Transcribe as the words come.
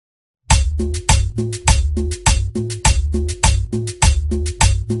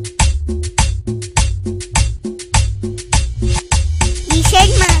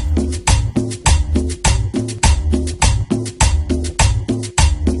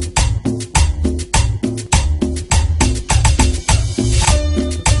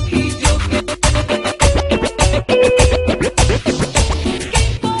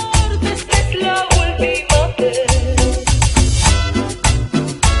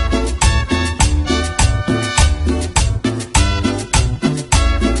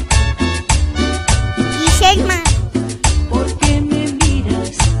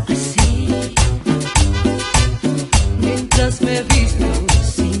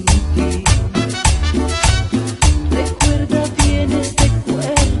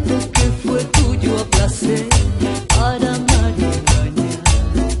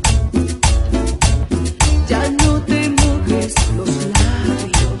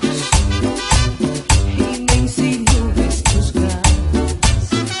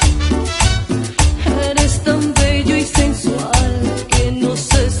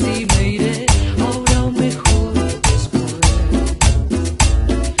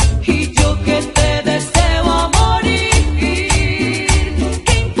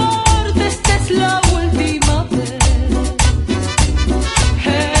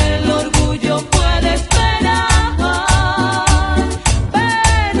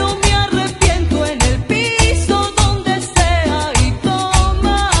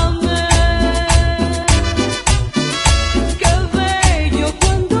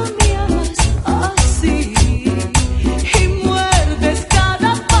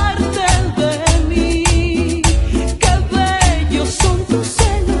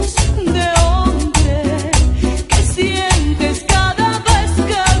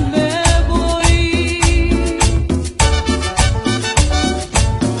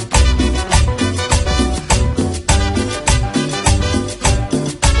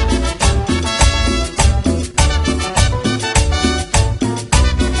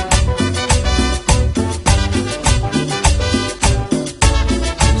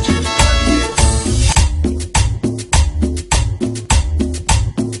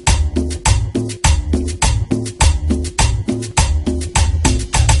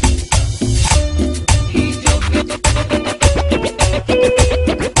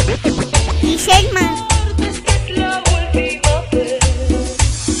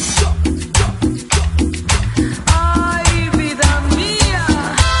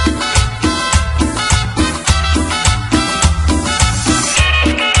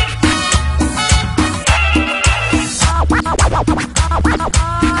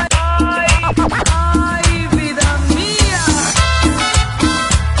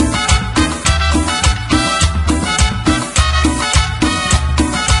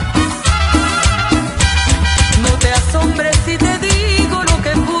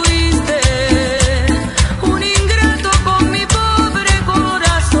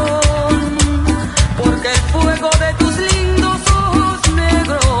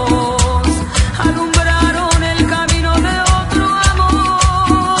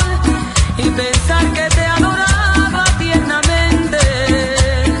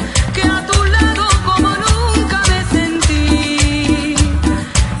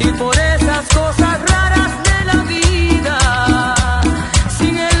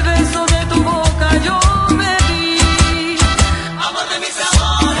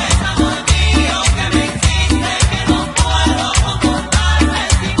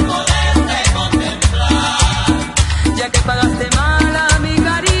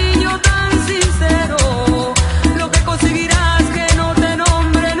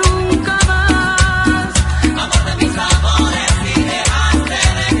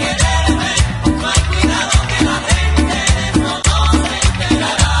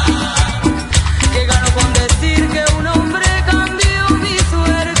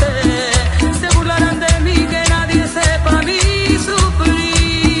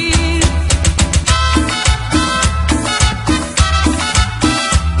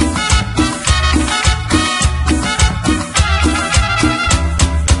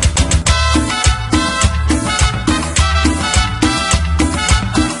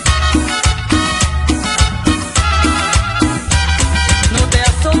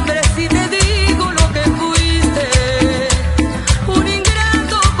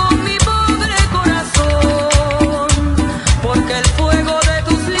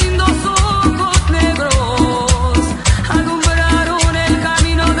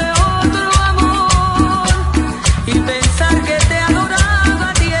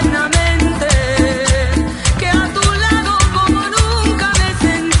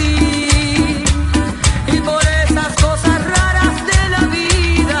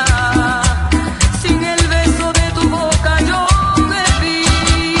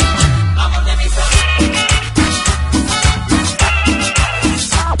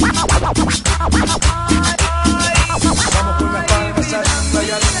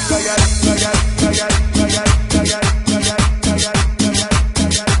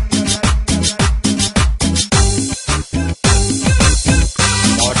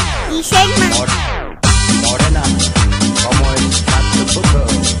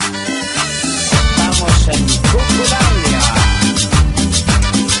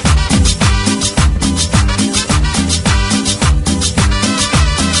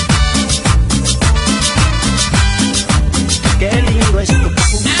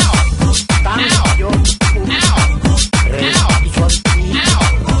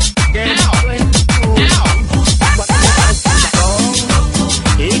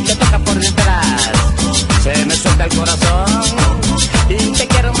por detrás, se me suelta el corazón y te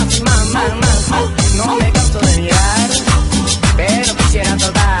quiero más y más, más, más, más. No me canso de mirar, pero quisiera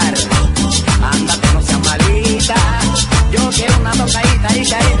tocar. Ándate, no seas malita, yo quiero una tocadita y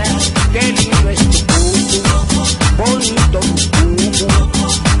caída. Qué lindo es tu cucu, bonito tu cucu,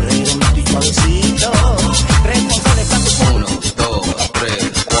 redondo y suavecito, responsable para tu culo. 1, 2,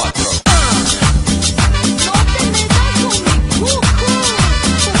 3, 4. No te metas con mi cucu,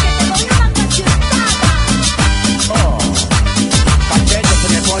 porque te doy una cachetada. Oh, Pacheco se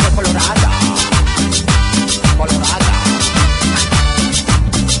me pone colorada, colorada.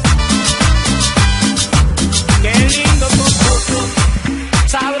 Qué lindo tu cucu,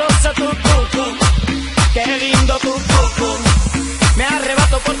 sabroso tu cucu, qué lindo tu cucu, me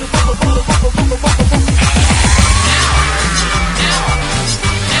arrebato por tu cucu, cucu, cucu, cucu, cucu, cucu.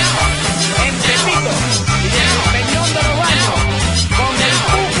 En Pepito y en el Peñón de los Baños, con el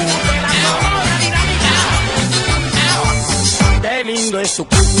cucu de la Sonora Dinamita. Qué lindo es tu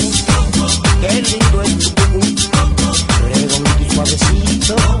cucu, qué lindo es tu cucu, redondo y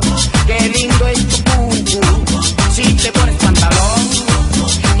suavecito, qué lindo es tu cucu. Si te pones pantalón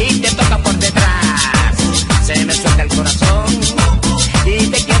y te toca por detrás, se me suelta el corazón y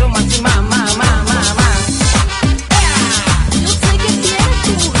te quiero más y más, más, más, más, más. Yo sé que quieres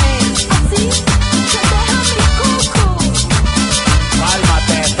tu mujer, así se deja mi cucu.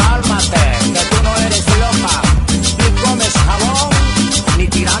 Cálmate, cálmate, que tú no eres loca, ni comes jabón, ni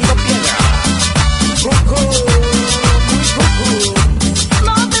tirando piedra. Cucú, muy cucú.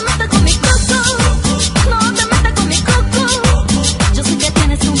 No te metas con mi cucu, no te metas con mi cucu. Yo sé que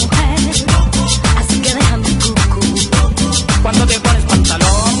tienes tu mujer, así que deja mi cucu. Cuando te pones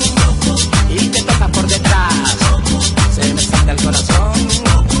pantalón y te toca por detrás, se me salta el corazón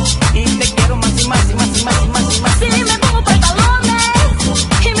y te quiero más y más y más y más y más y más. Si me pongo pantalones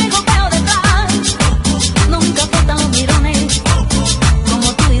y me golpeo detrás, nunca faltan los mirones,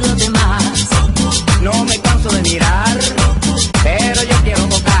 como tú y los demás. No me canso de mirar, pero yo quiero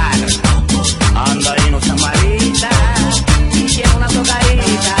tocar. Anda y no seas malita, y quiero una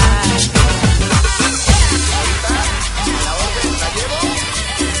tocadita.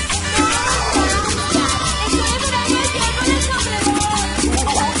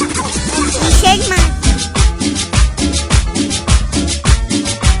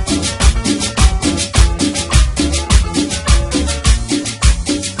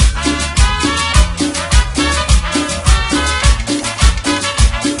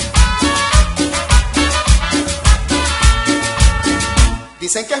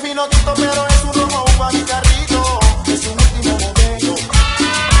 Dicen que es vinoquito, pero es un rojo uva mi carrito, es un último modelo.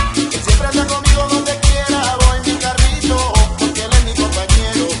 Él siempre anda conmigo donde quiera, voy en mi carrito, porque él es mi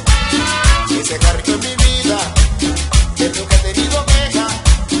compañero. Ese carrito es mi vida, es lo que he tenido queja.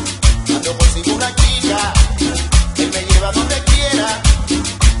 Ando por si una chica, él me lleva donde quiera.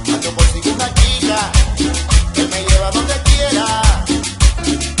 Ando por si una chica, él me lleva donde quiera.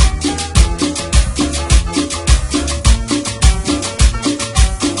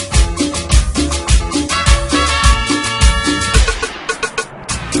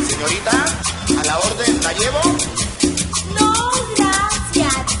 Señorita, a la orden, ¿la llevo? No,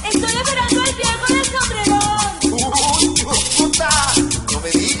 gracias. Estoy esperando al viejo del sombrerón. ¡Uy, puta! No me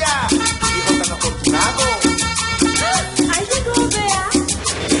diga, hijo tan afortunado. Ahí llegó, vea.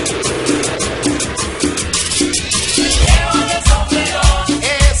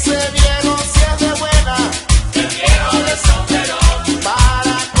 Ese viejo sí es de buena. El viejo del sombrerón.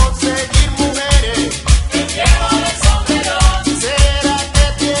 Para conseguir mujeres. El viejo del sombrerón. ¿Será que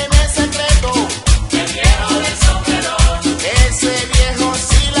tiene secreto? El viejo del sombrerón. Ese viejo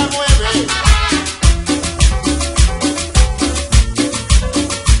sí la mueve.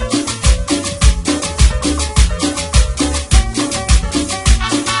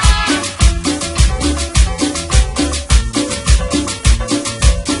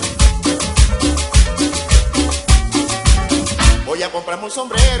 Voy a comprarme un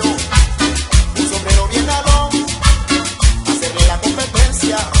sombrero bien alón.